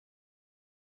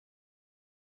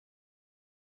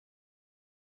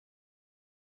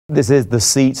This is the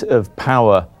seat of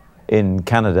power in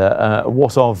Canada.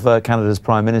 What of Canada's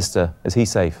Prime Minister? Is he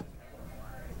safe?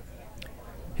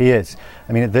 He is.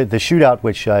 I mean, the shootout,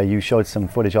 which you showed some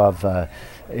footage of,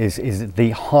 is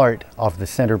the heart of the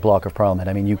centre block of Parliament.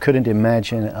 I mean, you couldn't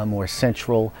imagine a more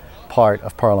central part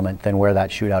of Parliament than where that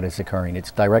shootout is occurring.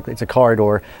 It's a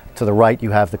corridor. To the right,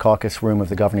 you have the caucus room of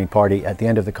the governing party. At the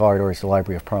end of the corridor is the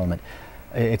Library of Parliament.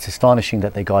 It's astonishing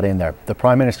that they got in there. The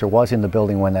Prime Minister was in the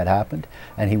building when that happened,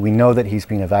 and we know that he's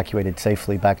been evacuated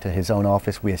safely back to his own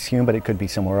office. We assume, but it could be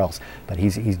somewhere else. But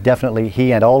he's definitely,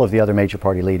 he and all of the other major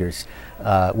party leaders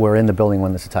were in the building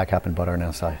when this attack happened, but are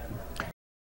now safe.